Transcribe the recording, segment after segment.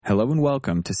Hello and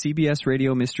welcome to CBS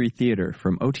Radio Mystery Theater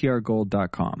from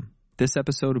OTRGold.com. This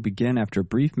episode will begin after a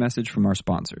brief message from our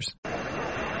sponsors.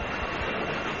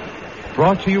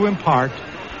 Brought to you in part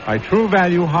by True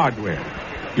Value Hardware,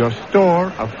 your store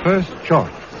of first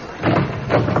choice.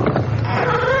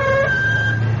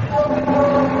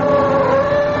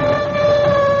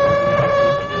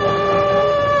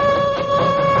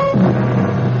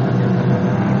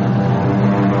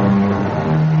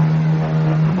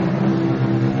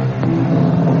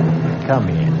 Come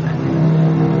in.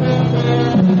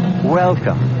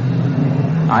 Welcome.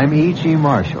 I'm E.G.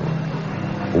 Marshall.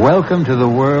 Welcome to the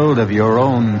world of your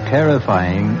own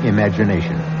terrifying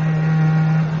imagination.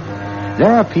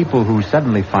 There are people who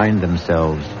suddenly find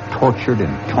themselves tortured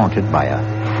and taunted by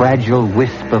a fragile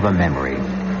wisp of a memory.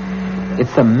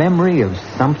 It's a memory of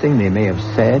something they may have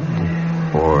said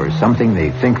or something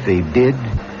they think they did.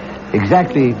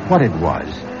 Exactly what it was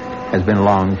has been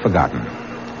long forgotten.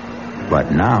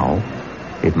 But now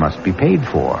it must be paid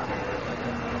for.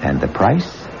 And the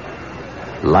price?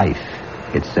 Life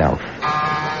itself.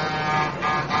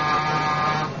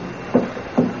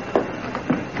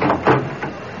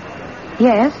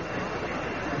 Yes?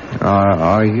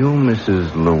 Are you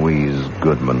Mrs. Louise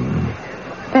Goodman?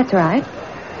 That's right.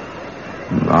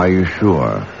 Are you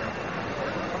sure?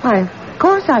 Why, of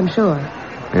course I'm sure.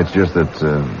 It's just that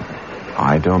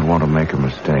I don't want to make a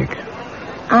mistake.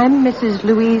 I'm Mrs.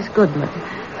 Louise Goodman.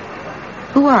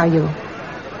 Who are you?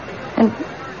 And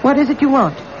what is it you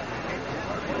want?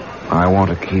 I want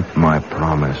to keep my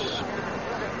promise.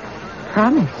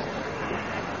 Promise?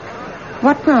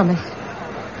 What promise?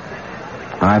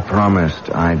 I promised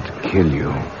I'd kill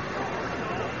you.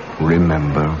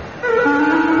 Remember?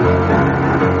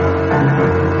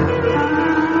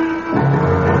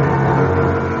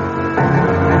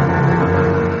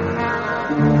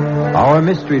 Our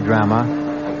mystery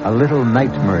drama, A Little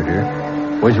Night Murder,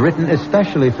 was written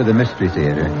especially for the Mystery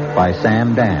Theater by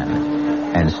Sam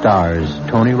Dan and stars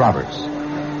Tony Roberts.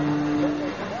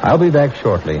 I'll be back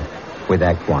shortly with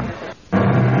Act One.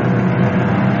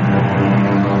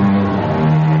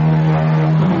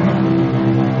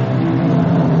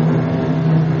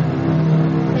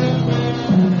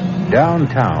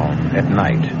 Downtown at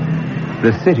night,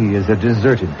 the city is a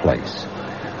deserted place.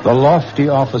 The lofty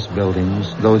office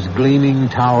buildings, those gleaming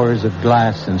towers of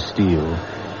glass and steel,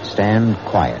 stand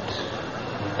quiet,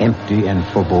 empty and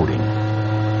foreboding,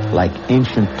 like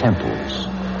ancient temples.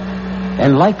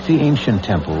 And like the ancient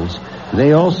temples,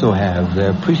 they also have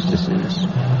their priestesses.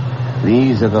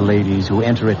 These are the ladies who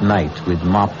enter at night with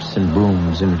mops and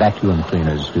brooms and vacuum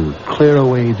cleaners to clear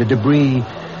away the debris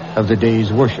of the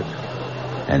day's worship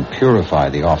and purify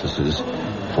the offices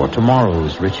for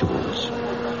tomorrow's rituals.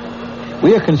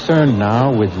 We are concerned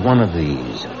now with one of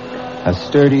these, a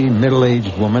sturdy,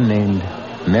 middle-aged woman named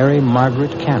Mary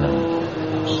Margaret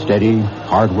Cannon. Steady,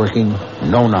 hard-working,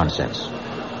 no nonsense.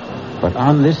 But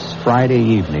on this Friday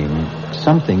evening,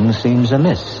 something seems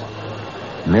amiss.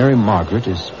 Mary Margaret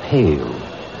is pale.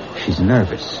 She's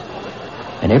nervous.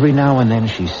 And every now and then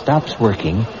she stops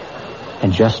working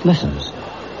and just listens.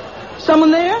 Someone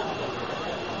there?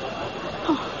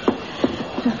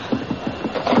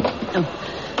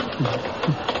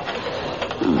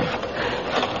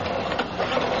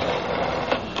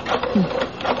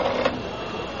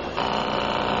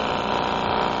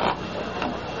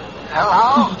 Hello?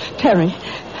 Oh,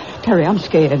 Terry, I'm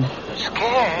scared.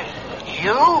 Scared?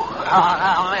 You? Oh,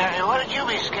 now, Mary, what would you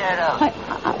be scared of?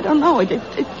 I don't know.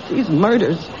 It's these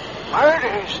murders.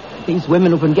 Murders? These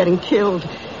women who've been getting killed.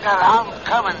 Now, I'll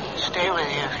come and stay with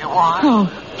you if you want. Oh,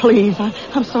 please.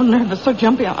 I'm so nervous, so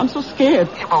jumpy. I'm so scared.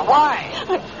 Yeah, but why?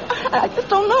 I just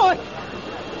don't know.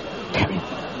 Terry.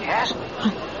 Yes?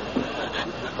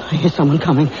 I hear someone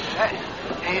coming.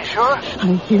 Are you sure?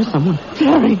 I hear someone.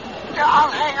 Terry.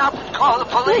 I'll hang up and call the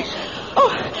police.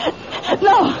 Oh,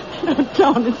 no,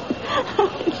 don't.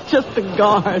 It's just the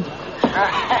guard.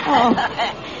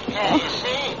 Yeah, you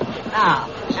see? Now,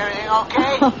 is everything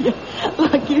okay? Oh, yeah.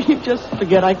 Lucky you just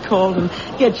forget I called and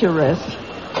get your rest.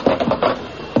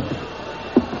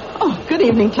 Oh, good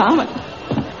evening, Tom.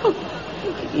 Oh,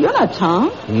 you're not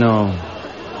Tom. No.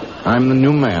 I'm the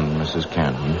new man, Mrs.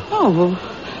 Cannon. Oh, well,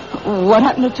 what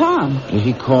happened to Tom?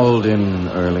 He called in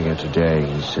earlier today.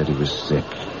 He said he was sick.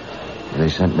 They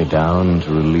sent me down to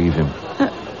relieve him.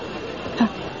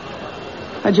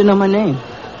 How'd you know my name?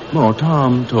 Oh,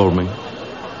 Tom told me.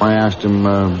 I asked him,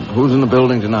 who's in the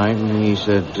building tonight, and he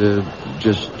said,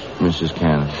 just Mrs.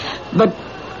 Cannon. But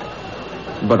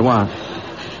what?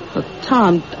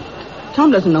 Tom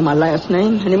doesn't know my last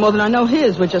name any more than I know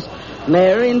his. We're just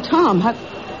Mary and Tom. How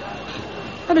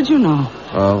did you know?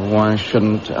 Why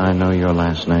shouldn't I know your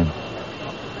last name?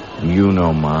 You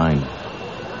know mine.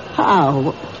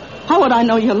 How? How would I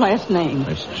know your last name?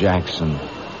 It's Jackson.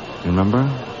 You remember?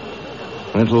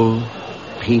 Little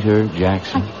Peter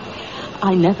Jackson.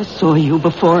 I never saw you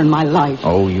before in my life.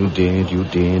 Oh, you did.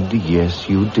 Yes,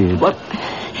 you did.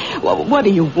 What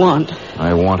do you want?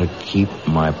 I want to keep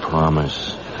my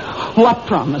promise. What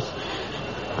promise?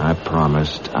 I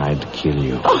promised I'd kill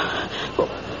you.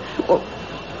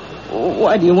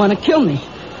 Why do you want to kill me?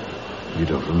 You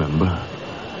don't remember?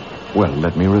 Well,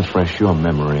 let me refresh your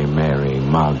memory, Mary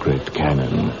Margaret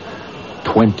Cannon.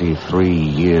 23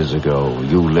 years ago,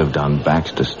 you lived on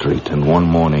Baxter Street, and one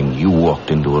morning you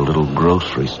walked into a little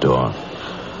grocery store.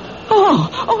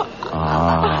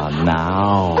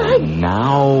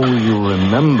 Now you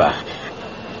remember.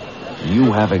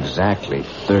 You have exactly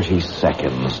 30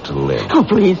 seconds to live. Oh,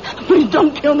 please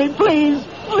don't kill me, please.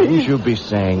 You should be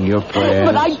saying your prayers.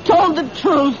 But I told the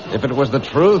truth. If it was the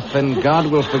truth, then God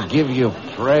will forgive you.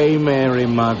 Pray, Mary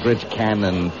Margaret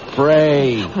Cannon.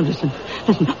 Pray. Oh, listen.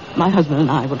 My husband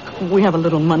and I, we have a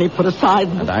little money put aside.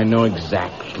 And I know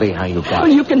exactly how you got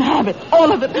it. You can have it.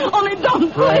 All of it. Only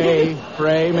don't pray.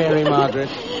 Pray, Mary Margaret.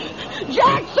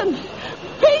 Jackson!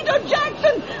 Peter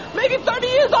Jackson! Maybe 30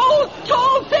 years old,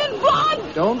 tall, thin,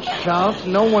 blonde. Don't shout.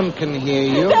 No one can hear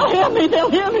you. They'll hear me.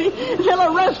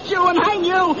 They'll arrest you and hang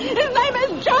you. His name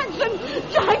is Jackson.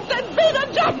 Peter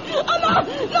Jackson. Oh, no,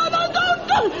 don't.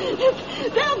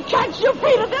 They'll catch you,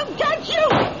 Peter. They'll catch you.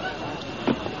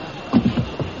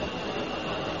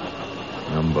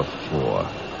 Number 4.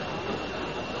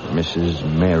 Mrs.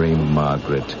 Mary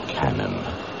Margaret Cannon.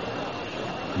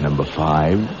 Number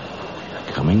 5,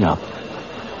 coming up,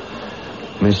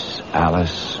 Miss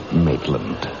Alice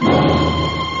Maitland.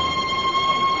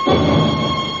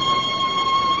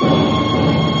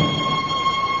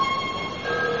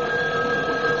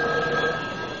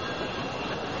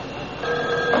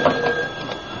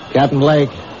 Captain Blake.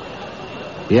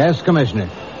 Yes, Commissioner.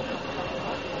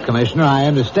 Commissioner, I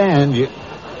understand you.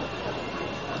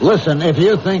 Listen, if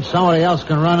you think somebody else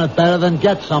can run it better, then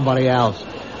get somebody else.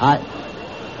 I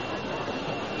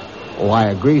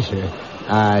agree, sir.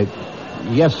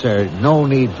 Yes, sir. No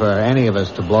need for any of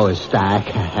us to blow his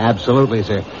stack. Absolutely,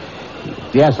 sir.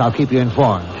 Yes, I'll keep you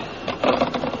informed.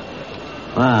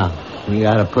 Wow, we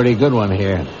got a pretty good one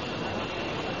here.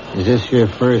 Is this your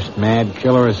first mad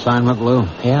killer assignment, Lou?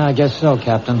 Yeah, I guess so,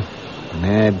 Captain.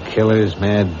 Mad killers,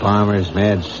 mad bombers,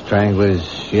 mad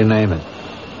stranglers, you name it.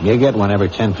 You get one every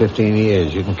 10, 15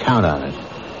 years. You can count on it.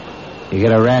 You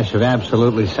get a rash of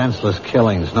absolutely senseless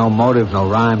killings. No motive, no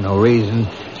rhyme, no reason.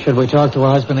 Should we talk to her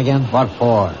husband again? What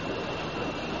for?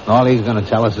 All he's going to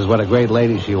tell us is what a great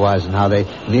lady she was and how they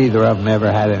neither of them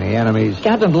ever had any enemies.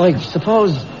 Captain Blake, just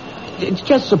suppose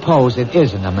it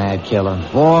isn't a mad killer.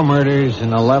 4 murders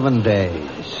in 11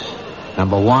 days.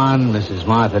 Number 1, Mrs.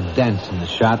 Martha Denson,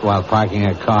 shot while parking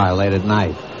her car late at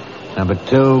night. Number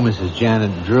 2, Mrs.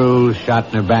 Janet Drew, shot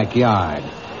in her backyard.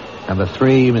 Number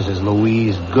 3, Mrs.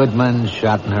 Louise Goodman,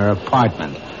 shot in her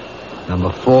apartment.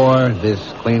 Number 4, this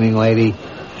cleaning lady,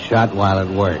 shot while at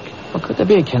work. Well, could there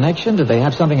be a connection? Did they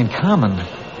have something in common?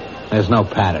 There's no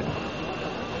pattern.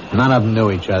 None of them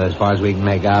knew each other as far as we can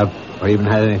make out, or even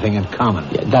had anything in common.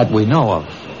 Yeah, that we know of.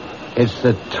 It's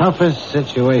the toughest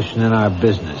situation in our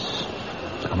business.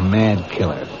 A mad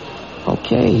killer.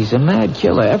 Okay, he's a mad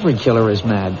killer. Every killer is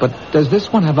mad. But does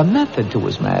this one have a method to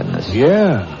his madness?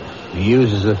 Yeah. He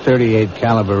uses a .38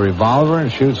 caliber revolver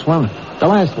and shoots women. The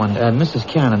last one, Mrs.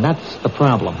 Cannon, that's the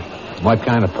problem. What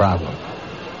kind of problem?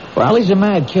 Well, he's a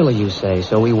mad killer, you say,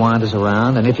 so he wanders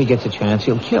around, and if he gets a chance,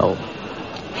 he'll kill.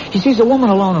 He sees a woman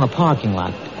alone in a parking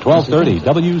lot. 1230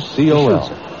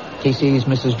 WCOL. He sees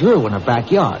Mrs. Drew in her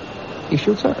backyard. He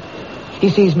shoots her. He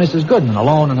sees Mrs. Goodman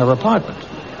alone in her apartment.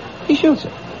 He shoots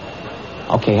her.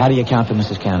 Okay, how do you account for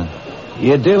Mrs. Cannon?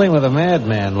 You're dealing with a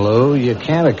madman, Lou. You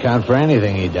can't account for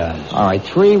anything he does. All right,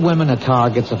 3 women are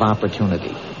targets of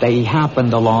opportunity. They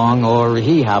happened along, or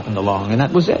he happened along, and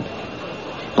that was it.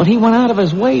 But he went out of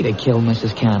his way to kill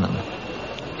Mrs. Cannon.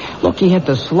 Look, he had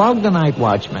to slug the night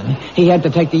watchman. He had to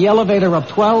take the elevator up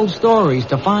 12 stories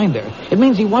to find her. It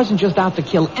means he wasn't just out to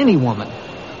kill any woman.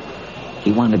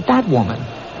 He wanted that woman.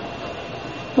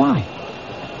 Why?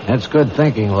 That's good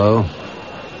thinking, Lou.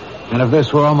 And if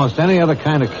this were almost any other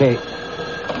kind of case...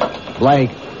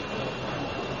 Blake.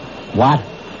 What?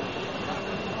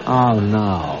 Oh,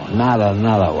 no. Not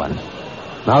another one.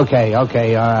 Okay, all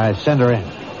right. Send her in.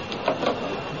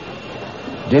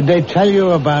 Did they tell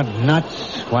you about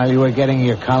nuts while you were getting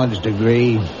your college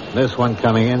degree? This one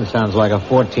coming in sounds like a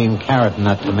 14-carat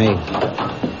nut to me.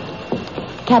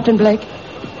 Captain Blake?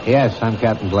 Yes, I'm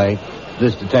Captain Blake.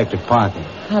 this Detective Parker.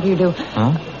 How do you do?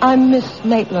 Huh? I'm Miss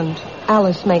Maitland,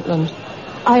 Alice Maitland.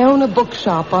 I own a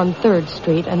bookshop on 3rd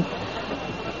Street, and...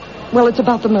 well, it's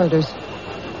about the murders.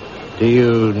 Do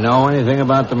you know anything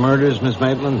about the murders, Miss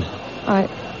Maitland?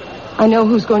 I know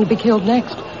who's going to be killed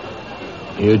next.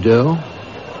 You do?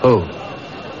 Who?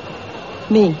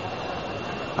 Me.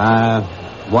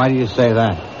 Why do you say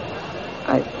that?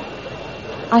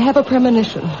 I have a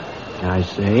premonition. I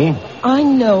see. I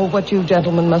know what you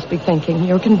gentlemen must be thinking.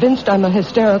 You're convinced I'm a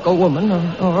hysterical woman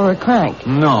or a crank.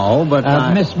 No,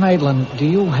 but Miss Maitland, do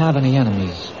you have any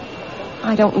enemies?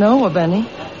 I don't know of any.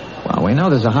 Well, we know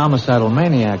there's a homicidal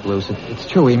maniac loose. It's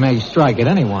true he may strike at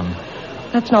anyone.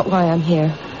 That's not why I'm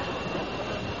here.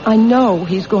 I know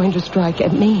he's going to strike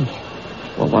at me.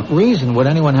 Well, what reason would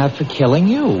anyone have for killing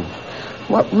you?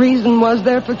 What reason was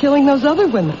there for killing those other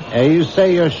women? You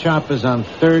say your shop is on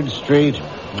 3rd Street.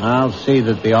 I'll see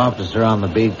that the officer on the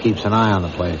beat keeps an eye on the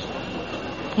place.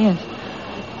 Yes.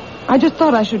 I just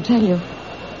thought I should tell you.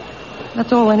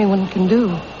 That's all anyone can do,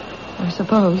 I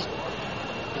suppose.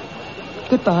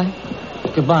 Goodbye.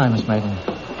 Goodbye, Miss Maitland.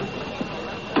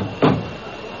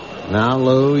 Now,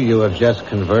 Lou, you have just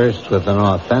conversed with an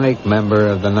authentic member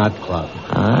of the Nut Club.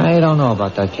 I don't know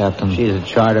about that, Captain. She's a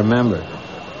charter member.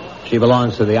 She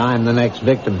belongs to the I'm the Next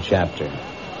Victim chapter.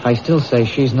 I still say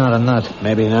she's not a nut.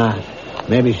 Maybe not.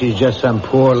 Maybe she's just some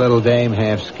poor little dame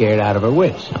half scared out of her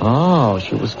wits. Oh,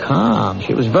 she was calm.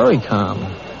 She was very calm.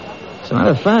 As a matter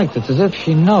of fact, it's as if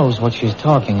she knows what she's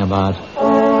talking about.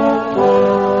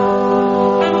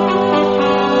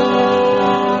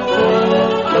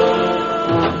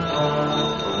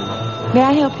 May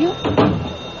I help you?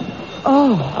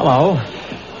 Oh. Hello.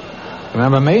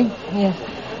 Remember me? Yes.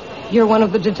 You're one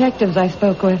of the detectives I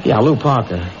spoke with. Yeah, Lou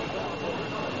Parker.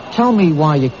 Tell me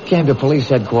why you came to police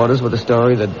headquarters with a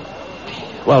story that...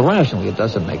 well, rationally, it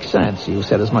doesn't make sense. You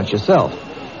said as much yourself.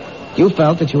 You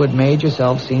felt that you had made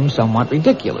yourself seem somewhat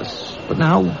ridiculous. But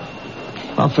now,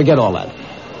 well, forget all that.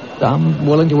 I'm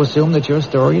willing to assume that your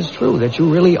story is true, that you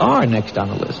really are next on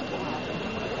the list.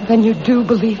 Then you do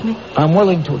believe me? I'm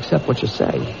willing to accept what you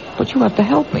say, but you have to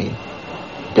help me.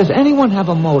 Does anyone have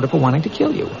a motive for wanting to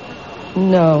kill you?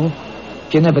 No.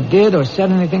 You never did or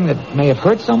said anything that may have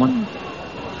hurt someone?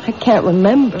 I can't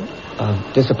remember.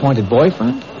 A disappointed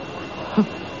boyfriend?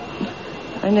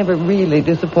 I never really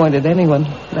disappointed anyone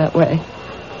that way.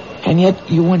 And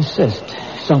yet you insist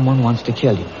someone wants to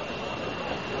kill you.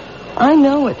 I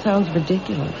know it sounds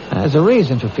ridiculous. There's a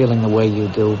reason for feeling the way you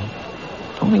do.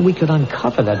 If only we could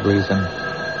uncover that reason.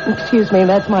 Excuse me,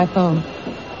 that's my phone.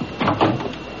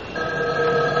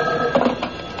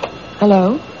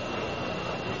 Hello?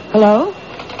 Hello?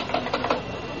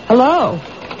 Hello?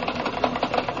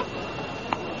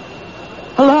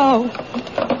 Hello?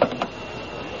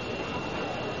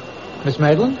 Miss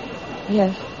Maitland?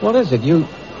 Yes. What is it? You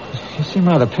seem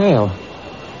rather pale.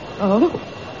 Oh?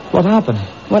 What happened?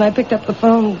 When I picked up the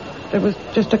phone, there was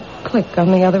just a click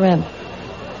on the other end.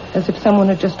 As if someone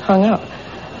had just hung up.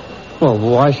 Well,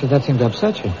 why should that seem to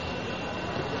upset you?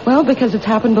 Well, because it's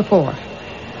happened before.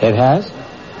 It has?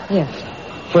 Yes.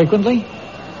 Frequently?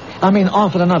 I mean,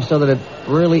 often enough so that it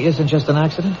really isn't just an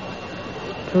accident?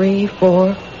 3,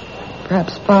 4,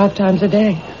 perhaps 5 times a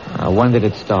day. When did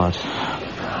it start?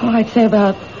 Oh, I'd say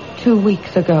about 2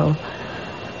 weeks ago.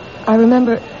 I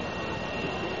remember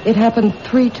it happened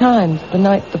 3 times the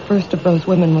night the first of those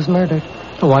women was murdered.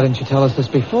 Well, why didn't you tell us this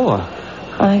before?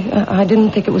 I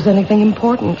didn't think it was anything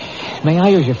important. May I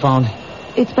use your phone?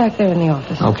 It's back there in the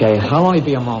office. Okay, I'll only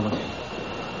be a moment.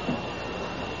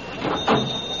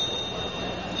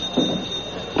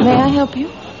 May I help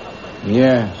you?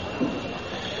 Yes.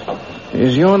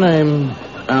 Is your name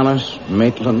Alice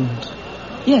Maitland?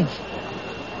 Yes.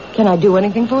 Can I do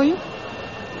anything for you?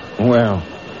 Well,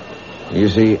 you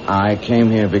see, I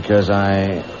came here because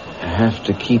I have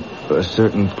to keep a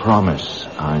certain promise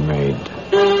I made.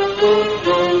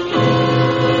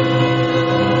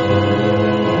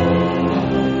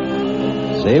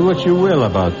 Say what you will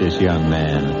about this young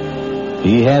man.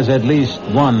 He has at least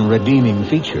one redeeming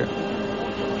feature.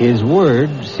 His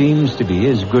word seems to be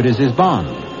as good as his bond.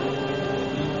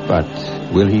 But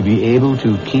will he be able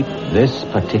to keep this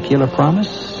particular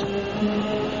promise?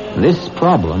 This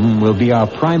problem will be our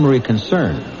primary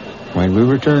concern when we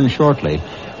return shortly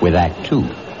with Act 2.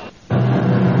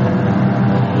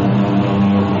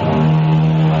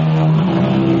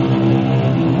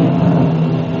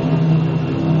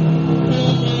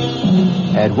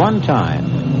 At one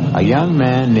time, a young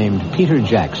man named Peter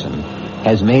Jackson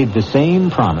has made the same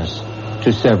promise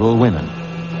to several women.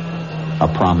 A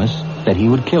promise that he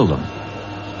would kill them.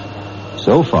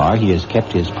 So far, he has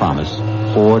kept his promise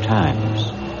 4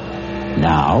 times.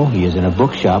 Now he is in a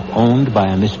bookshop owned by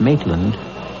a Miss Maitland,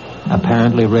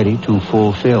 apparently ready to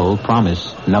fulfill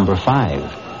promise number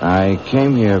 5. I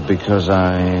came here because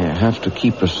I have to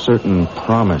keep a certain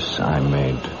promise I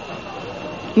made.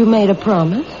 You made a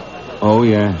promise? Oh,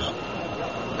 yes.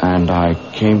 And I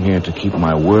came here to keep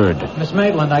my word. Miss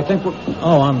Maitland, I think we're...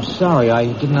 Oh, I'm sorry. I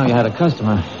didn't know you had a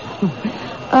customer.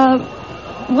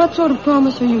 What sort of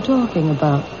promise are you talking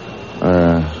about?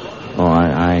 I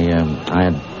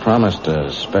had promised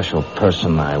a special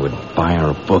person I would buy her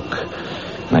a book.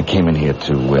 And I came in here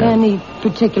to... Any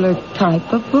particular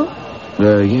type of book?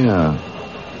 Yeah.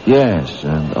 Yes,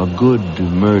 a good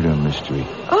murder mystery.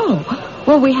 Oh,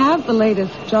 well, we have the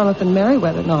latest Jonathan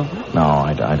Merriweather novel. No,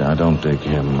 I don't dig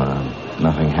him.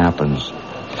 Nothing happens.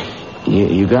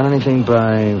 You got anything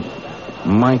by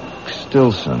Mike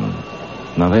Stilson?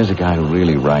 Now, there's a guy who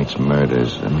really writes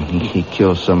murders. I mean, he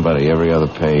kills somebody every other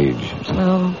page.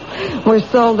 Oh, we're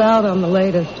sold out on the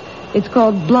latest. It's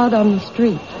called Blood on the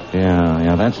Street.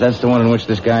 Yeah, that's the one in which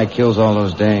this guy kills all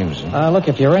those dames. Look,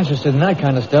 if you're interested in that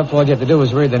kind of stuff, all you have to do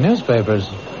is read the newspapers.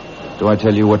 Do I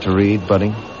tell you what to read,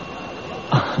 buddy?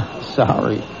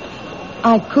 Sorry.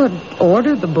 I could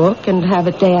order the book and have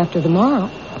it day after tomorrow.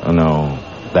 Oh, no.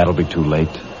 That'll be too late.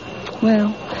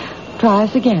 Well, try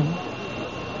us again.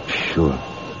 Sure.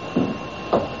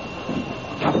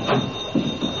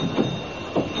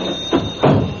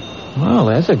 Well,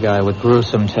 there's a guy with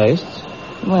gruesome tastes.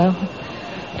 Well,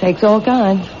 takes all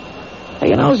kinds. Hey,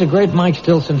 you know, he's a great Mike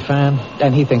Stilson fan,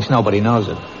 and he thinks nobody knows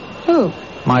it. Who?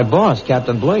 My boss,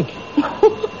 Captain Blake.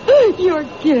 You're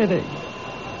kidding.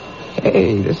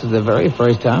 Hey, this is the very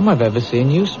first time I've ever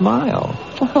seen you smile.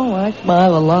 Oh, I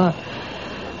smile a lot.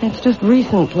 It's just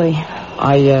recently.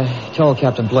 I told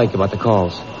Captain Blake about the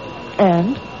calls.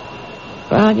 And?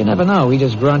 Well, you never know. He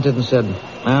just grunted and said,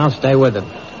 I'll stay with it.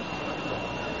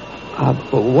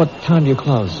 But what time do you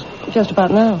close? Just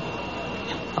about now.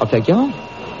 I'll take you home.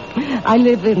 I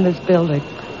live in this building,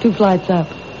 2 flights up.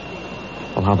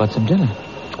 Well, how about some dinner?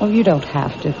 Oh, you don't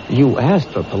have to. You asked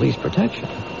for police protection.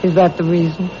 Is that the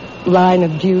reason? Line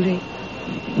of duty?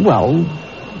 Well,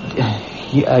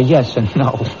 yes and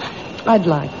no. I'd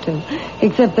like to.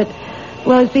 Except that,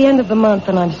 well, it's the end of the month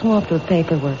and I'm swamped with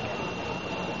paperwork.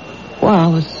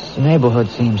 Well, this neighborhood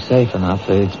seems safe enough.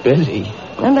 It's busy.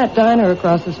 And that diner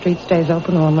across the street stays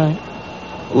open all night.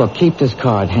 Look, keep this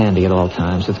card handy at all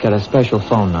times. It's got a special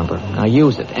phone number. Now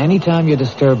use it. Anytime you're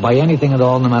disturbed by anything at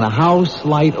all, no matter how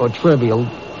slight or trivial,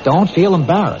 don't feel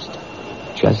embarrassed.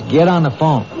 Just get on the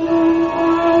phone.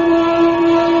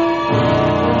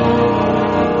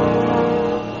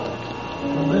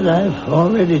 But I've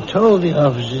already told the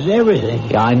officers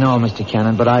everything. Yeah, I know, Mr.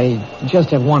 Cannon, but I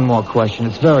just have one more question.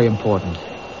 It's very important.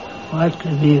 What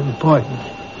could be important?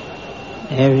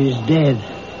 Mary's dead.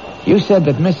 You said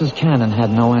that Mrs. Cannon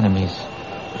had no enemies.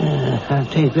 I'll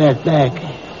take that back.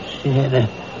 She had a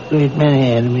great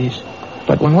many enemies.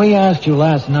 But when we asked you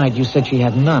last night, you said she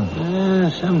had none.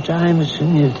 Sometimes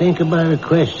when you think about a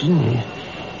question, you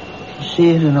see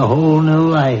it in a whole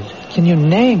new light. Can you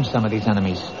name some of these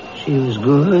enemies? She was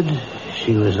good.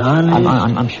 She was honest.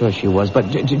 I'm sure she was,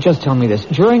 but just tell me this.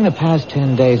 During the past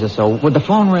 10 days or so, would the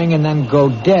phone ring and then go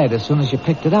dead as soon as you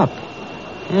picked it up?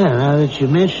 Yeah, now that you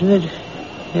mention it,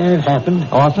 yeah, it happened.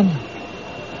 Often?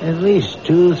 At least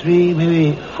 2, 3,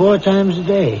 maybe 4 times a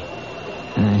day.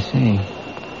 I see.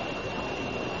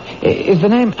 Is the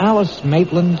name Alice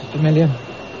Maitland familiar?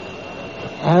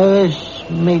 Alice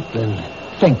Maitland.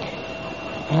 Think.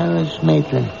 Alice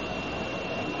Maitland.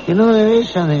 You know, there is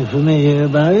something familiar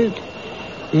about it.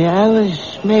 The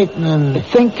Alice Maitland.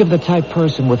 Think of the type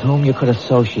person with whom you could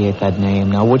associate that name.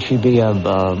 Now, would she be a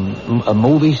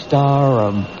movie star,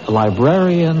 a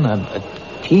librarian, a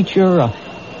teacher,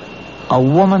 a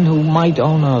woman who might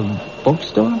own a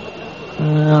bookstore?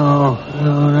 No,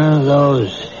 none of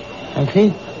those. I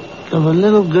think of a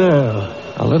little girl.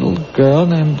 A little girl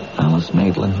named Alice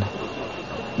Maitland.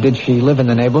 Did she live in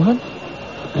the neighborhood?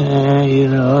 You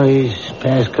know, these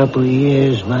past couple of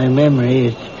years, my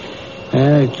memory,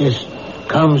 it just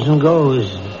comes and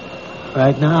goes.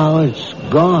 Right now, it's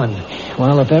gone.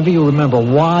 Well, if ever you remember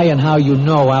why and how you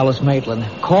know Alice Maitland,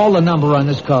 call the number on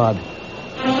this card.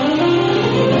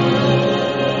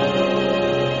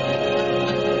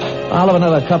 I'll have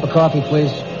another cup of coffee,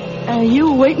 please. Are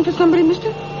you waiting for somebody,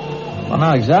 mister? Well,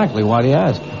 not exactly. Why do you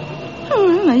ask? Oh,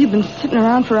 well, now you've been sitting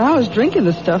around for hours drinking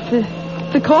the stuff.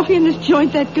 The coffee in this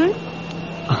joint that good?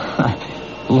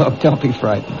 Look, don't be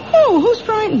frightened. Oh, who's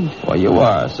frightened? Well, you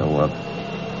are, so,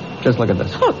 just look at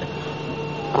this. Look.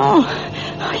 Oh,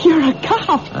 you're a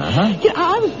cop. Uh-huh. Yeah,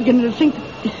 I was beginning to think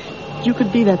that you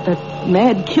could be that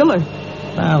mad killer.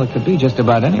 Well, it could be just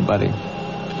about anybody.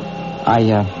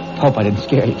 I hope I didn't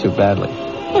scare you too badly.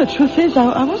 Well, the truth is,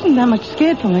 I wasn't that much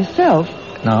scared for myself.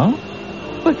 No?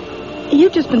 But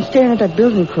you've just been staring at that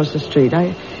building across the street.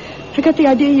 I got the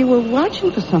idea you were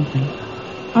watching for something.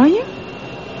 Are you?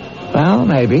 Well,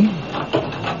 maybe.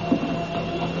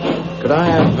 Could I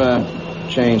have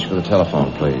change for the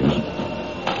telephone, please?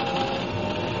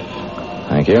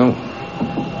 Thank you.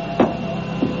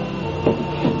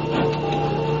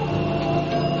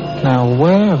 Now,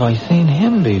 where have I seen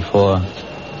him before?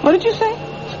 What did you say?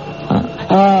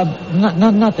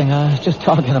 Nothing. Just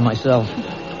talking to myself.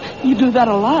 You do that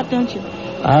a lot, don't you?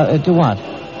 Do what?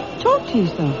 Talk to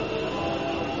yourself.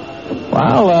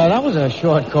 Well, that was a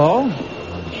short call.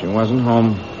 She wasn't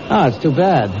home. Oh, it's too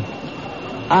bad.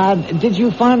 Did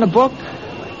you find the book?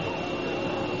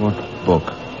 What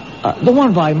book? The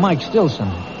one by Mike Stilson.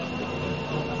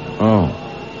 Oh.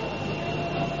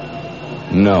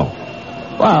 No.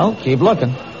 Well, keep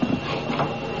looking.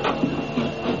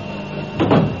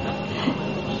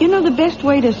 You know the best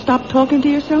way to stop talking to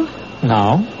yourself?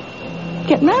 No.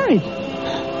 Get married.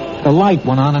 The light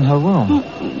went on in her room.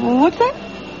 What's that?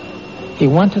 He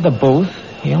went to the booth.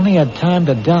 He only had time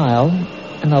to dial,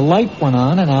 and the light went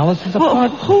on in Alice's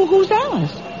apartment. Who's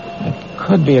Alice? It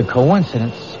could be a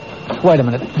coincidence. Wait a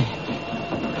minute.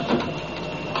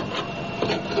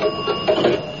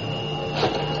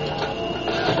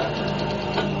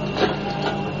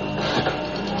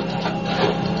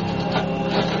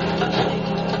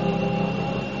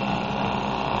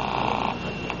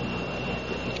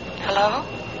 Hello?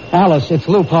 Alice, it's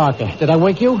Lou Parker. Did I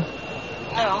wake you?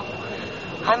 No.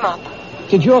 I'm up.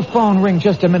 Did your phone ring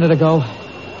just a minute ago?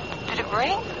 Did it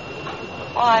ring?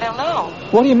 Well, I don't know.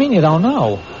 What do you mean you don't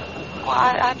know? Well,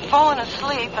 I'd fallen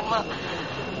asleep and, well,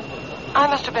 I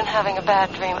must have been having a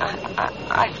bad dream.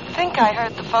 I think I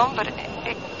heard the phone, but it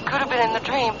could have been in the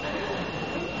dream.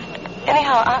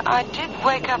 Anyhow, I did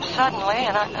wake up suddenly,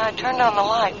 and I turned on the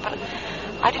light, but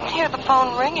I didn't hear the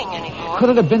phone ringing anymore.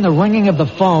 Could it have been the ringing of the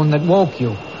phone that woke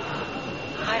you?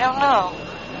 I don't know.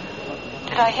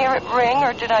 Did I hear it ring,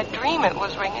 or did I dream it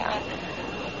was ringing?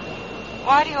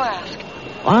 Why do you ask?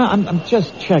 I'm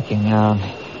just checking.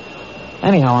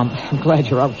 Anyhow, I'm glad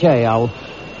you're okay. I'll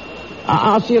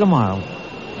see you tomorrow.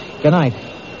 Good night.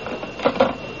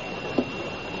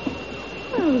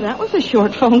 Oh, that was a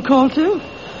short phone call, too.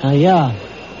 Yeah.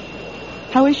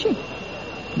 How is she?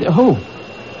 Who?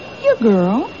 Your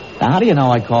girl. How do you know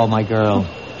I call my girl?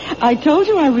 I told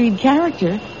you I read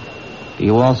character. Do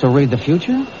you also read the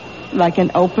future? Like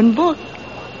an open book.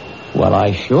 Well,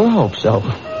 I sure hope so.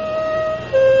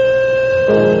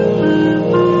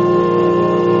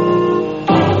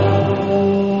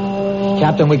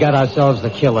 Captain, we got ourselves the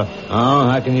killer. Oh,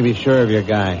 how can you be sure of your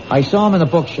guy? I saw him in the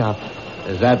bookshop.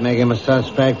 Does that make him a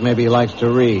suspect? Maybe he likes to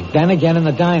read. Then again in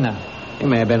the diner. He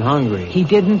may have been hungry. He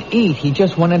didn't eat. He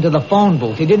just went into the phone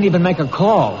booth. He didn't even make a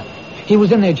call. He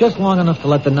was in there just long enough to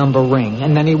let the number ring,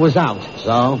 and then he was out.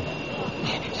 So?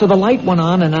 So the light went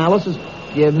on in Alice's,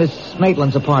 Miss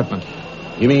Maitland's apartment.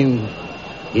 You mean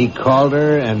he called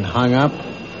her and hung up?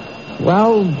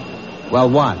 Well,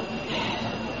 what?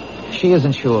 she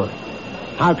isn't sure.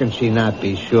 How can she not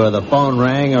be sure? The phone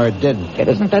rang or it didn't? It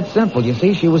isn't that simple. You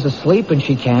see, she was asleep and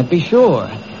she can't be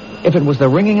sure. If it was the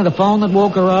ringing of the phone that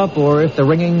woke her up, or if the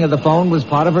ringing of the phone was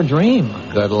part of her dream.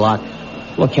 Good luck.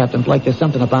 Look, Captain Blake, there's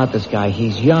something about this guy.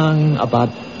 He's young, about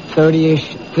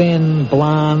 30-ish, thin,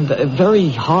 blonde, a very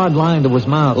hard line to his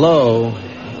mouth. Lou,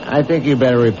 I think you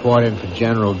better report in for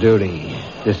general duty.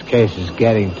 This case is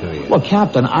getting to you. Well,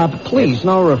 Captain, please. It's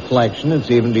no reflection. It's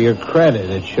even to your credit.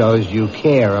 It shows you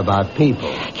care about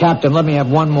people. Captain, let me have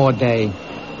one more day.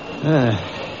 All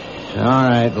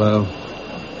right, Lou.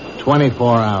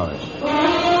 24 hours.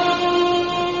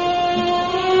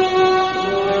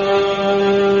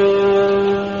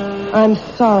 I'm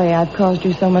sorry I've caused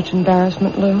you so much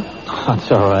embarrassment, Lou.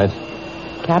 That's all right.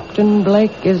 Captain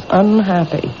Blake is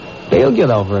unhappy. He'll get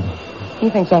over it.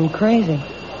 He thinks I'm crazy.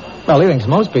 Well, he thinks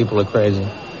most people are crazy.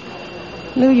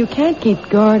 Lou, you can't keep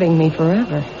guarding me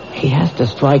forever. He has to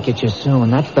strike at you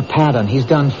soon. That's the pattern. He's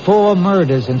done 4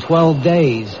 murders in 12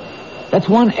 days. That's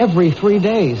one every 3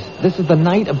 days. This is the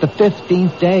night of the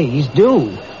 15th day. He's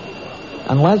due.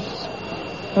 Unless...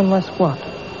 Unless what?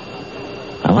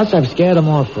 Unless I've scared him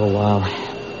off for a while.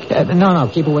 No,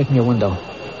 keep away from your window.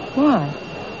 Why?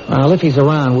 Well, if he's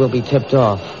around, we'll be tipped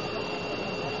off.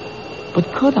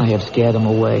 But could I have scared him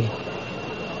away?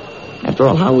 After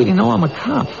all, how would he know I'm a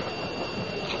cop?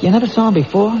 You never saw him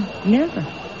before? Never.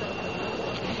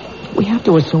 We have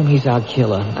to assume he's our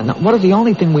killer. And what is the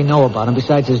only thing we know about him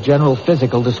besides his general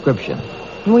physical description?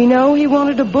 We know he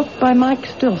wanted a book by Mike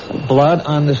Stilson. Blood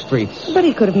on the Streets. But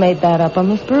he could have made that up on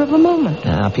the spur of the moment.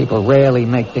 People rarely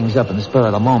make things up in the spur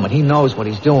of the moment. He knows what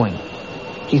he's doing.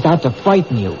 He's out to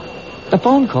frighten you. The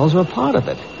phone calls are a part of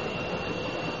it.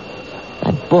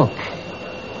 That book.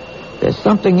 There's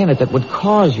something in it that would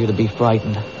cause you to be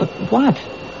frightened. But what?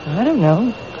 I don't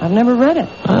know. I've never read it.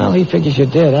 Well, he figures you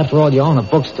did. After all, you own a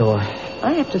bookstore.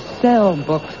 I have to sell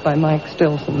books by Mike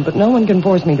Stilson, but no one can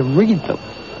force me to read them.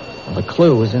 Well, the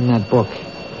clue is in that book.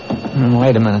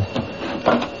 Wait a minute.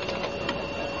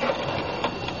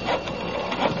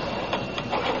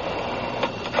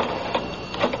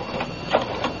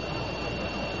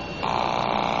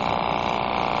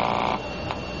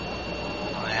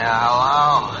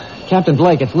 Captain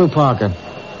Blake, it's Lou Parker.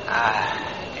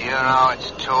 You know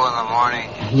it's 2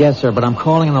 a.m. Yes, sir, but I'm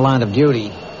calling in the line of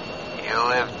duty. You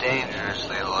live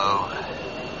dangerously, Lou.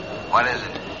 What is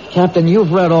it? Captain,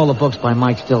 you've read all the books by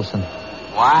Mike Stilson.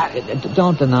 What?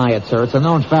 Don't deny it, sir. It's a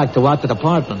known fact throughout the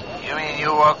department. You mean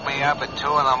you woke me up at 2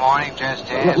 a.m. just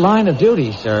to ask? Line of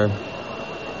duty, sir.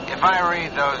 If I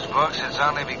read those books, it's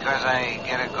only because I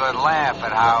get a good laugh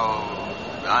at how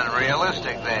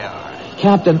unrealistic they are.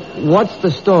 Captain, what's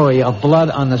the story of Blood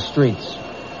on the Streets?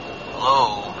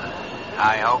 Lou,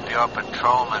 I hope your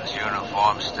patrolman's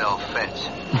uniform still fits.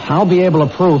 I'll be able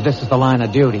to prove this is the line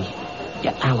of duty.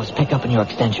 Yeah, Alice, pick up in your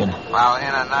extension. Well,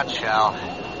 in a nutshell,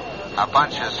 a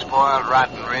bunch of spoiled,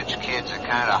 rotten, rich kids are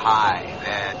kind of high.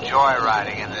 They're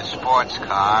joyriding in this sports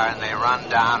car, and they run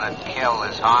down and kill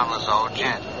this harmless old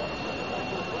gent.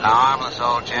 The harmless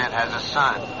old gent has a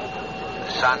son.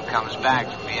 The son comes back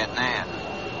from Vietnam.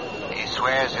 He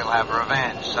swears he'll have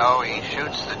revenge, so he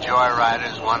shoots the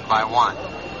joyriders one by one.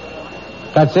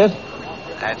 That's it?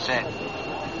 That's it.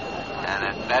 And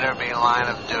it better be line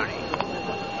of duty.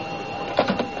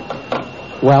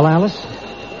 Well, Alice?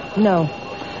 No.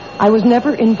 I was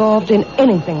never involved in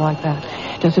anything like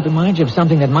that. Does it remind you of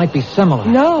something that might be similar?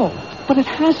 No. But it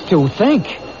has to. Think.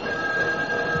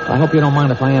 I hope you don't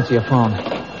mind if I answer your phone.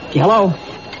 Hello?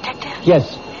 Detective?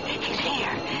 Yes. He's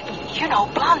here. You know,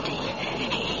 Blondie.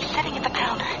 He's sitting at the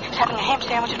counter. He's having a ham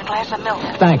sandwich and a glass of milk.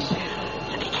 Thanks.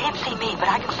 He can't see me, but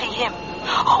I can see him.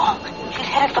 Oh, he's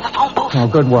headed for the phone booth. Oh,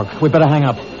 good work. We better hang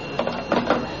up.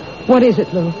 What is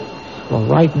it, Lou? Well,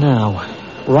 right now,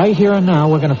 right here and now,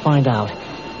 we're going to find out.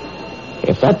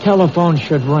 If that telephone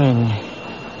should ring...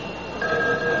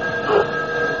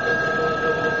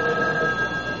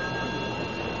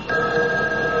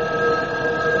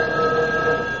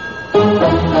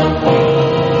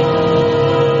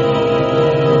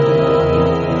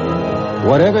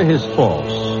 Whatever his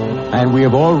faults, and we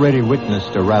have already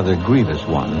witnessed a rather grievous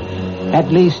one, at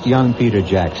least young Peter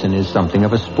Jackson is something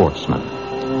of a sportsman.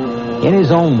 In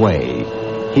his own way,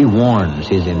 he warns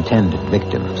his intended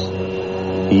victims.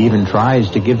 He even tries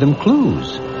to give them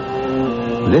clues.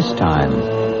 This time,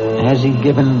 has he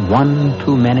given one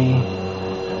too many?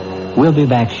 We'll be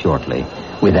back shortly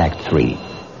with Act 3.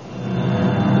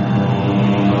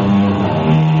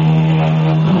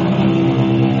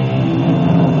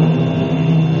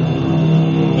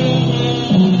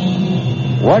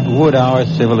 What would our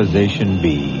civilization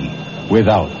be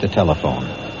without the telephone?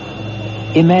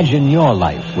 Imagine your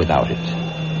life without it.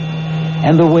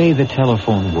 And the way the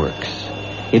telephone works,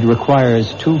 it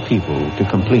requires two people to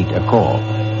complete a call.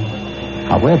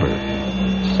 However,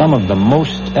 some of the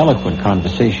most eloquent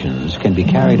conversations can be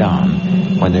carried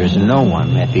on when there's no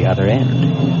one at the other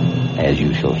end, as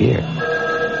you shall hear.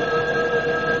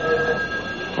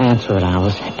 Answer it,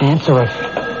 Alice. Answer it.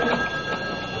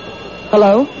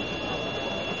 Hello?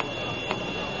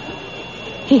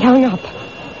 He hung up.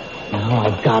 Now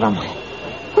I've got him.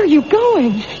 Where are you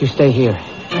going? You stay here.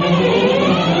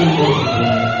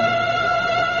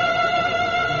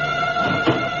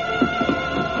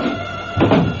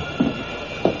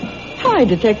 Hi,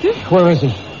 Detective. Where is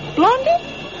he? Blondie?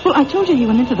 Well, I told you he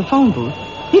went into the phone booth.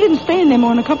 He didn't stay in there more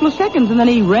than a couple of seconds, and then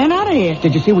he ran out of here.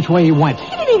 Did you see which way he went? He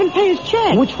didn't even pay his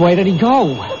check. Which way did he go?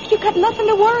 Look, you got nothing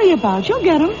to worry about. You'll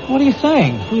get him. What are you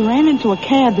saying? He ran into a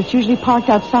cab that's usually parked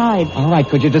outside. All right,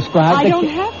 could you describe I don't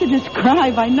have to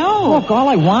describe. I know. Look, all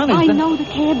I want is... I know the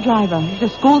cab driver. He's a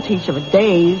school teacher for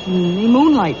days, and he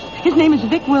moonlights. His name is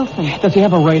Vic Wilson. Does he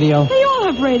have a radio? They all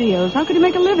have radios. How could he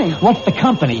make a living? What's the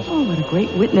company? Oh, what a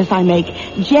great witness I make.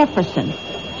 Jefferson.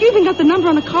 You even got the number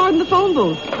on the card in the phone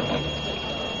booth.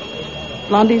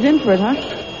 Blondie's in for it, huh?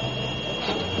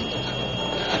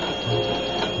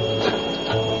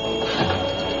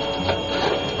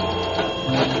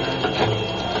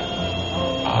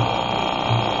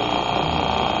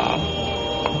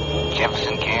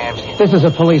 Jefferson cabs. This is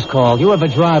a police call. You have a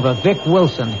driver, Vic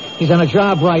Wilson. He's on a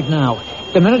job right now.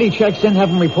 The minute he checks in, have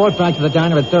him report back to the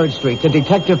diner at 3rd Street, to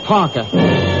Detective Parker.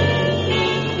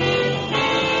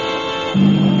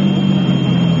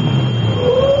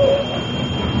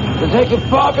 Detective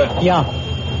Parker? Yeah.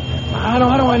 How do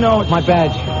I know? My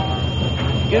badge.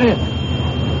 Get in.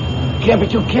 Can't be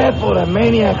too careful, that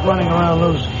maniac running around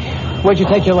loose. Where'd you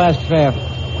take your last fare?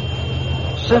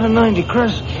 790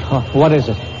 Crest. Oh, what is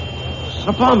it? It's an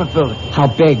apartment building. How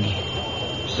big?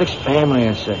 6 family,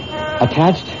 I'd say.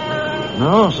 Attached?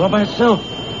 No, it's all by itself.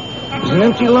 There's an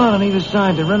empty lot on either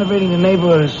side. They're renovating the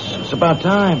neighborhood. It's about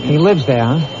time. He lives there,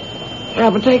 huh? Yeah,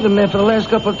 I've been taking him there for the last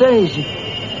couple of days.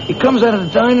 He comes out of the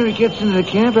diner, he gets into the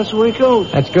camp, that's where he goes.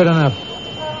 That's good enough.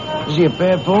 Is he a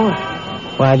bad boy?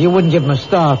 Well, you wouldn't give him a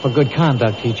star for good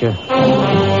conduct, teacher.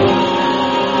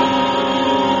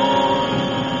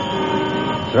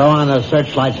 Throw on the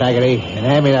searchlights, Haggerty, and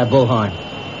hand me that bullhorn.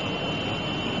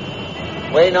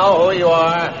 We know who you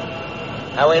are,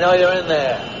 and we know you're in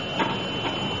there.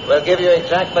 We'll give you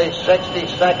exactly 60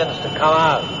 seconds to come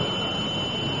out.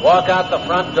 Walk out the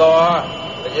front door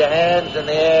with your hands in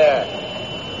the air.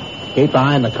 Keep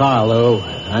behind the car, Lou.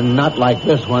 A nut like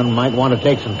this one might want to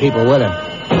take some people with him.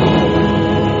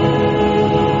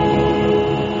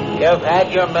 You've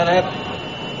had your minute.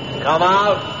 Come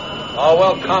out, or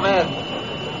we'll come in.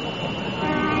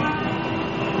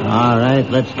 All right,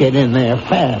 let's get in there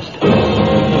fast.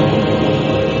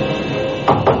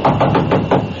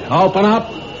 Open up,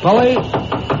 police.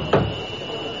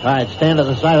 All right, stand to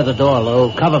the side of the door,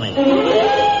 Lou. Cover me.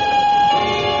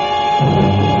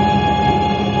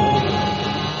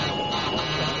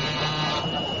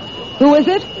 Who is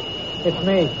it? It's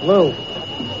me, Lou.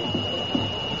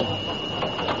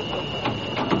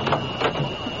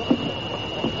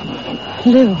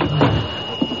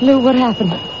 Lou, what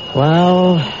happened?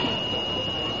 Well,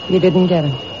 You didn't get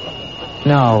him.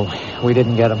 no, we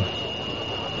didn't get him.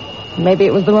 Maybe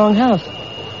it was the wrong house.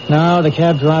 No, the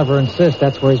cab driver insists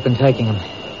that's where he's been taking him.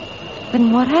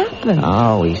 Then what happened?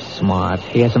 Oh, he's smart.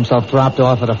 He has himself dropped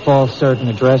off at a false certain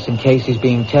address in case he's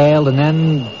being tailed, and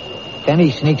then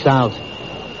he sneaks out.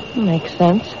 Makes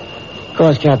sense. Of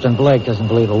course, Captain Blake doesn't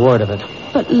believe a word of it.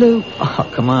 But, Lou... Oh,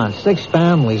 come on. 6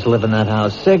 families live in that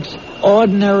house. 6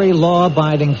 ordinary,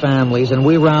 law-abiding families, and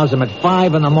we rouse them at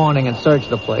 5 in the morning and search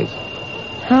the place.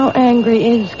 How angry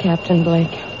is Captain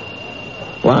Blake?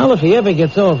 Well, if he ever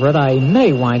gets over it, I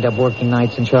may wind up working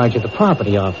nights in charge of the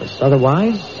property office.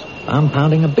 Otherwise, I'm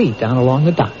pounding a beat down along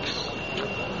the docks.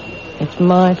 It's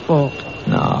my fault.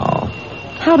 No.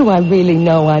 How do I really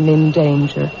know I'm in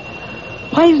danger?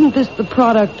 Why isn't this the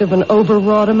product of an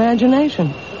overwrought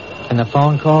imagination? And the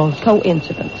phone calls?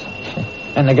 Coincidence.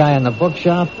 And the guy in the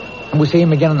bookshop? And we see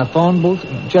him again in the phone booth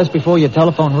just before your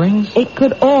telephone rings? It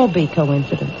could all be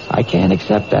coincidence. I can't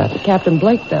accept that. Captain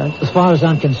Blake does. As far as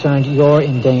I'm concerned, you're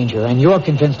in danger, and you're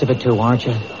convinced of it too, aren't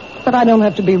you? But I don't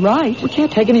have to be right. We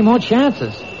can't take any more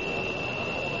chances.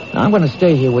 Now, I'm going to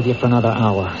stay here with you for another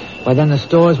hour. By then, the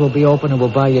stores will be open, and we'll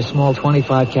buy you a small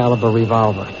 .25 caliber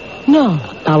revolver. No.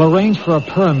 I'll arrange for a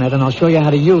permit, and I'll show you how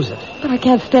to use it. But I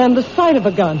can't stand the sight of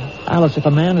a gun. Alice, if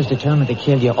a man is determined to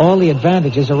kill you, all the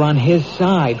advantages are on his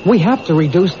side. We have to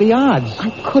reduce the odds. I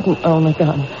couldn't own a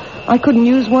gun. I couldn't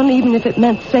use one even if it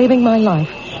meant saving my life.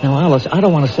 Now, Alice, I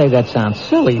don't want to say that sounds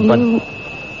silly, but...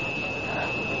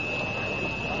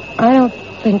 I don't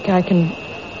think I can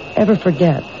ever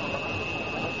forget.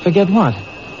 Forget what?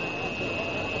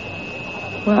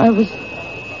 Well, I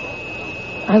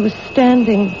was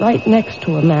standing right next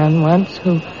to a man once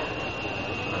who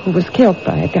was killed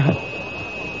by a gun.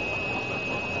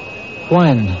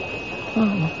 When?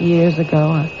 Oh, years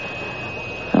ago.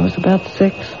 I was about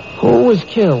 6. Who was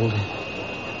killed?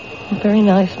 A very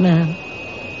nice man.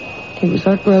 He was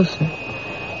our grocer,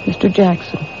 Mr.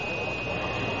 Jackson.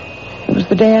 It was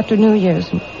the day after New Year's,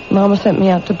 and Mama sent me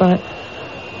out to buy...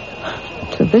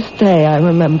 To this day, I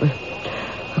remember.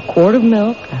 A quart of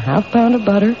milk, a half-pound of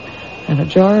butter, and a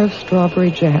jar of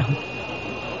strawberry jam.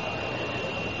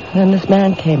 And then this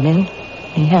man came in.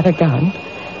 He had a gun.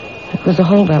 It was a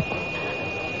holdup.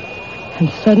 And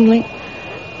suddenly,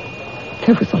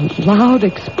 there was a loud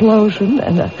explosion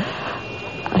and a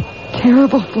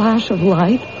terrible flash of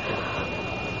light.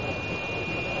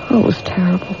 Oh, it was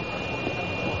terrible.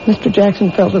 Mr.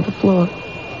 Jackson fell to the floor.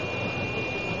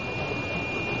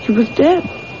 He was dead.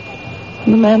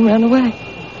 And the man ran away.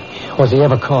 Was he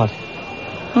ever caught?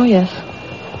 Oh, yes.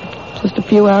 Just a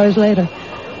few hours later.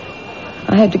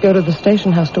 I had to go to the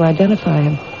station house to identify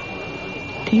him.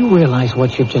 Do you realize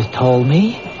what you've just told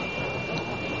me?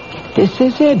 This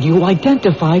is it. You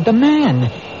identified the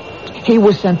man. He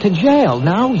was sent to jail.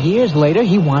 Now, years later,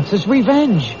 he wants his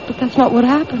revenge. But that's not what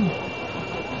happened.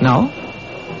 No?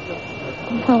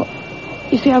 Well,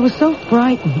 you see, I was so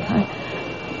frightened.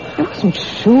 I wasn't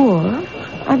sure.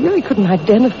 I really couldn't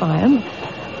identify him.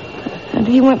 And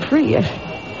he went free.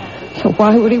 So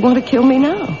why would he want to kill me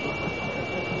now?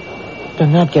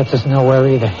 Then that gets us nowhere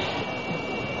either.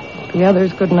 The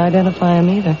others couldn't identify him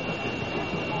either.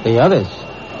 The others?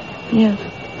 Yes.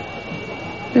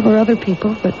 There were other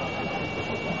people, but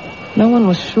no one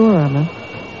was sure of him.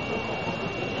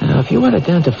 Now, if you had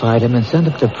identified him and sent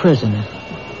him to prison,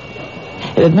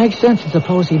 it'd make sense to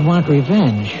suppose he'd want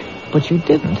revenge, but you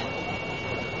didn't.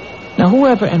 Now,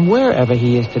 whoever and wherever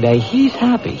he is today, he's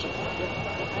happy.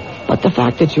 But the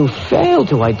fact that you failed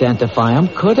to identify him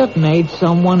could have made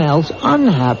someone else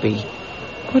unhappy.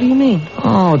 What do you mean?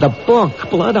 Oh, the book,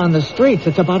 Blood on the Streets.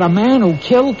 It's about a man who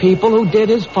killed people who did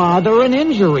his father an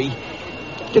injury.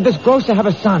 Did this grocer have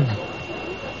a son?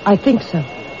 I think so.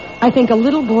 I think a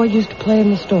little boy used to play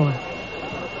in the store.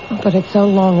 Oh, but it's so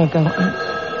long ago.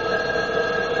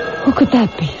 Who could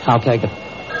that be? I'll take it.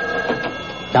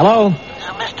 Hello?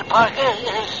 Mr. Parker,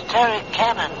 it's Terry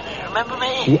Cannon. Remember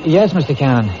me? Yes, Mr.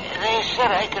 Cannon. They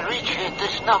said I could reach you at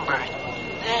this number.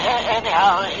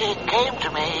 Anyhow, it came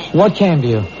to me. What came to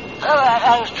you? Well,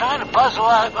 I was trying to puzzle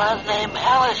out why the name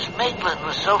Alice Maitland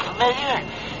was so familiar.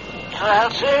 Well,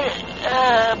 sir,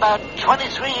 about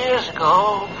 23 years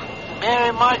ago,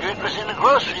 Mary Margaret was in a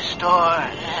grocery store,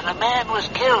 and a man was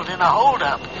killed in a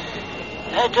holdup.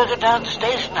 I took her down to the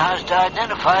station house to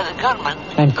identify the gunman.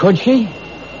 And could she?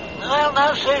 Well,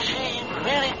 no, sir, she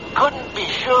really couldn't be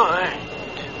sure.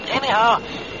 Anyhow,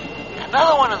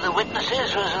 another one of the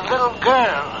witnesses was a little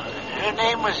girl. Her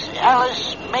name was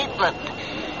Alice Maitland.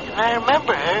 And I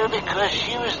remember her because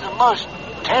she was the most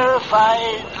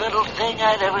terrified little thing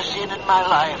I'd ever seen in my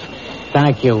life.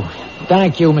 Thank you.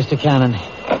 Thank you, Mr. Cannon.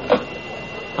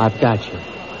 I've got you.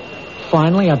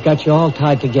 Finally, I've got you all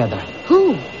tied together.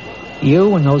 Who?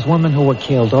 You and those women who were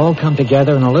killed all come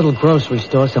together in a little grocery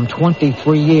store some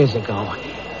 23 years ago.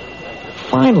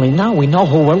 Finally, now we know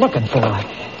who we're looking for.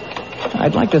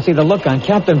 I'd like to see the look on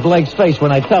Captain Blake's face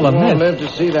when I tell him You won't this.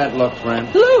 live to see that look,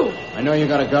 friend. Lou! I know you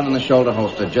got a gun in the shoulder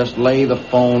holster. Just lay the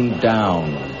phone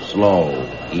down. Slow.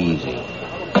 Easy.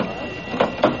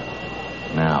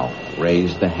 Now,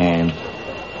 raise the hand.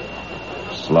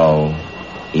 Slow.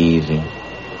 Easy.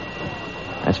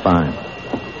 That's fine.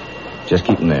 Just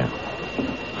keep him there.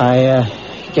 I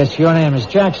guess your name is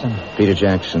Jackson. Peter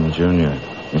Jackson, Jr.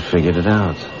 You figured it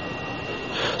out.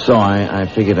 So I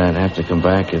figured I'd have to come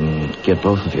back and get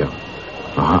both of you.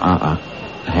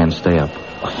 Hands stay up.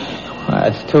 Well,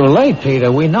 it's too late,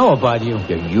 Peter. We know about you.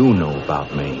 Yeah, you know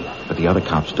about me, but the other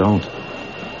cops don't.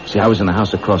 See, I was in the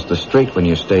house across the street when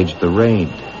you staged the raid.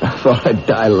 I thought I'd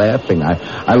die laughing.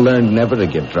 I learned never to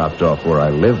get dropped off where I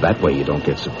live. That way you don't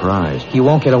get surprised. You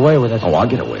won't get away with it. Oh, I'll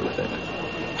get away with it.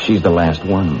 She's the last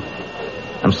one.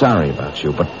 I'm sorry about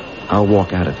you, but I'll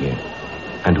walk out of here.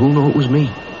 And who'll know it was me?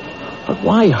 But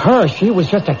why her? She was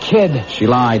just a kid. She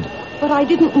lied. But I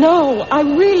didn't know. I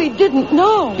really didn't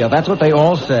know. Yeah, that's what they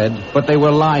all said, but they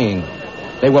were lying.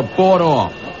 They were bought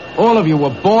off. All of you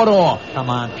were bought off. Come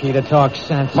on, Peter, talk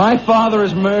sense. My father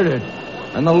is murdered,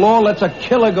 and the law lets a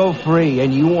killer go free,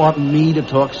 and you want me to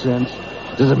talk sense?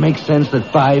 Does it make sense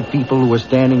that 5 people who were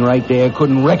standing right there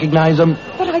couldn't recognize him?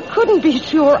 But I couldn't be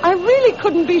sure. I really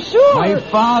couldn't be sure. My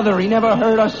father, he never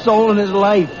hurt a soul in his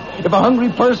life. If a hungry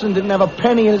person didn't have a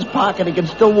penny in his pocket, he could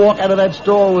still walk out of that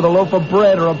store with a loaf of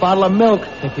bread or a bottle of milk.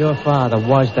 If your father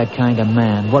was that kind of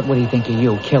man, what would he think of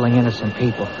you, killing innocent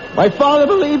people? My father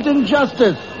believed in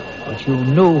justice. But you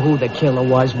knew who the killer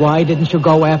was. Why didn't you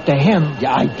go after him?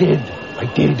 Yeah, I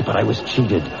did, but I was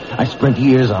cheated. I spent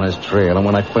years on his trail, and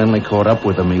when I finally caught up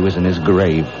with him, he was in his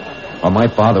grave. Well, my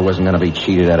father wasn't going to be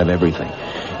cheated out of everything.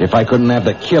 If I couldn't have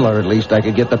the killer, at least I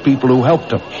could get the people who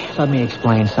helped him. Let me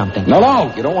explain something.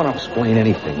 No, you don't want to explain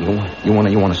anything. You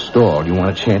want a store. You want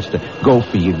a chance to go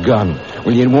for your gun.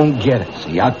 Well, you won't get it.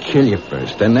 See, I'll kill you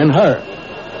first, and then her.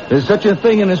 There's such a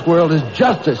thing in this world as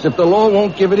justice. If the law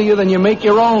won't give it to you, then you make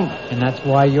your own. And that's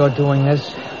why you're doing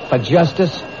this? For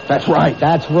justice? That's right.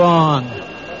 That's wrong.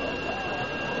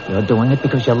 You're doing it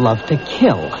because you love to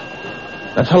kill.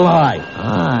 That's a lie.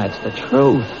 It's the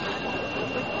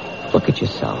truth. Look at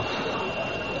yourself.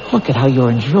 Look at how you're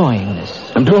enjoying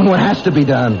this. I'm doing what has to be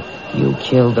done. You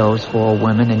killed those 4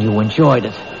 women and you enjoyed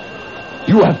it.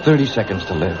 You have 30 seconds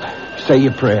to live. Say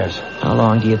your prayers. How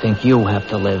long do you think you have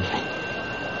to live?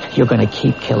 You're going to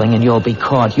keep killing and you'll be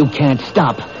caught. You can't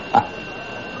stop.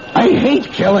 I hate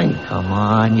killing. Come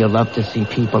on, you love to see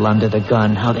people under the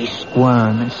gun, how they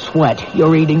squirm and sweat.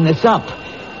 You're eating this up.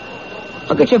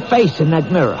 Look at your face in that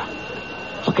mirror.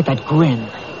 Look at that grin.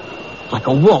 Like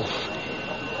a wolf.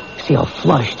 See how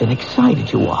flushed and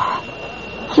excited you are.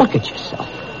 Look at yourself.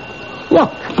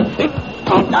 Look.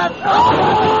 I'm not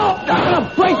going to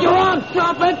break your arm.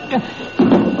 Stop it.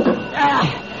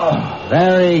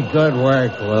 Very good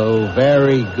work, Lou.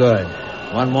 Very good.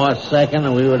 One more second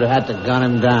and we would have had to gun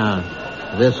him down.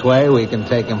 This way we can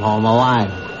take him home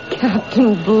alive.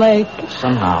 Captain Blake.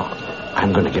 Somehow,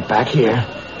 I'm going to get back here.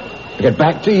 Get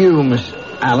back to you, Miss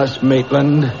Alice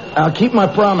Maitland. I'll keep my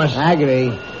promise.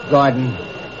 Haggerty, Gordon,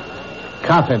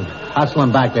 cuff him. Hustle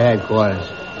him back to headquarters.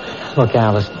 Look,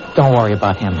 Alice, don't worry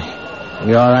about him.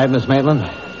 You all right, Miss Maitland?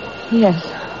 Yes,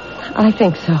 I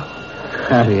think so.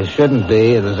 Well, you shouldn't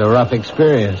be. It was a rough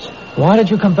experience. Why did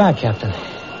you come back, Captain?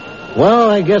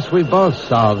 Well, I guess we both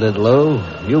solved it, Lou.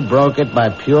 You broke it by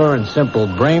pure and simple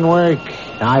brain work.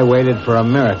 I waited for a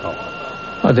miracle.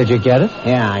 Oh, did you get it?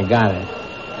 Yeah, I got it.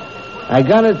 I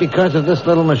got it because of this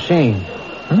little machine.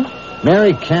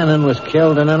 Mary Cannon was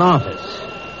killed in an office.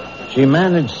 She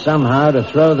managed somehow to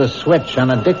throw the switch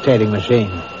on a dictating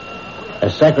machine. A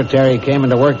secretary came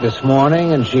into work this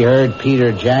morning, and she heard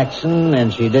Peter Jackson,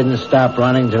 and she didn't stop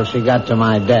running till she got to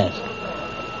my desk.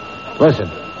 Listen.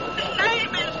 His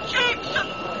name is Jackson.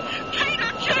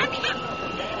 Peter Jackson.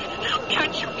 They'll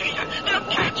catch you, Peter. They'll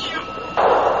catch you.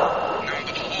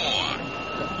 Number 4,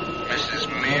 Mrs.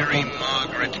 Mary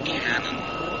Margaret Cannon.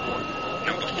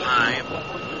 Number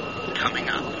 5, coming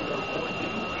up,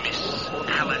 Miss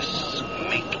Alice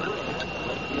Maitland.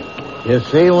 You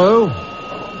see, Lou?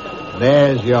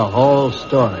 There's your whole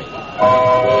story.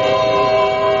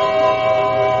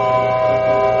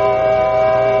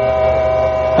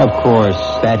 Of course,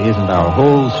 that isn't our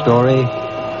whole story.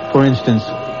 For instance,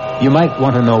 you might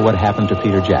want to know what happened to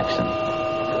Peter Jackson.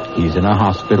 He's in a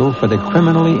hospital for the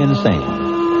criminally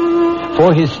insane.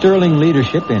 For his sterling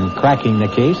leadership in cracking the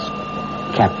case,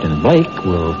 Captain Blake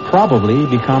will probably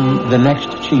become the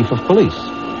next chief of police.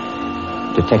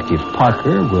 Detective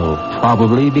Parker will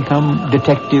probably become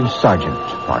Detective Sergeant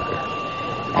Parker.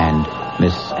 And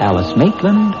Miss Alice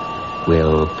Maitland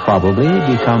will probably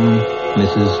become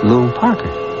Mrs. Lou Parker.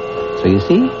 So you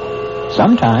see,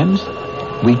 sometimes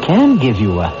we can give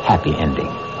you a happy ending.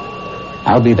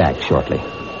 I'll be back shortly.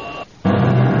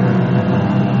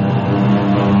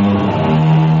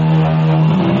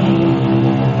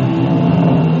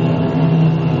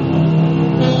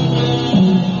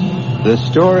 The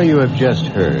story you have just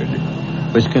heard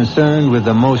was concerned with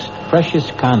the most precious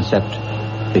concept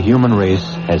the human race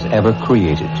has ever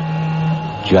created: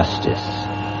 justice.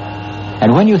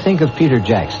 And when you think of Peter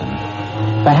Jackson,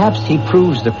 perhaps he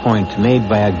proves the point made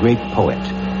by a great poet.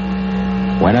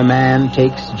 When a man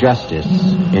takes justice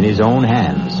in his own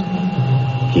hands,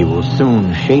 he will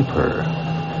soon shape her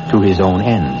to his own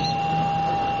ends.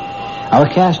 Our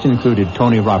cast included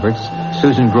Tony Roberts,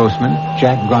 Susan Grossman,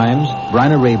 Jack Grimes,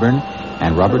 Bryna Rayburn,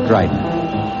 and Robert Dryden.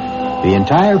 The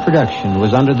entire production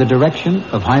was under the direction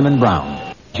of Hyman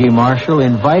Brown. G. Marshall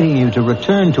inviting you to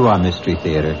return to our Mystery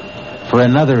Theater for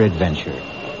another adventure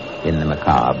in the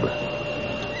macabre.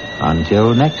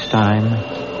 Until next time,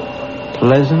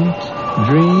 pleasant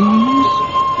dreams.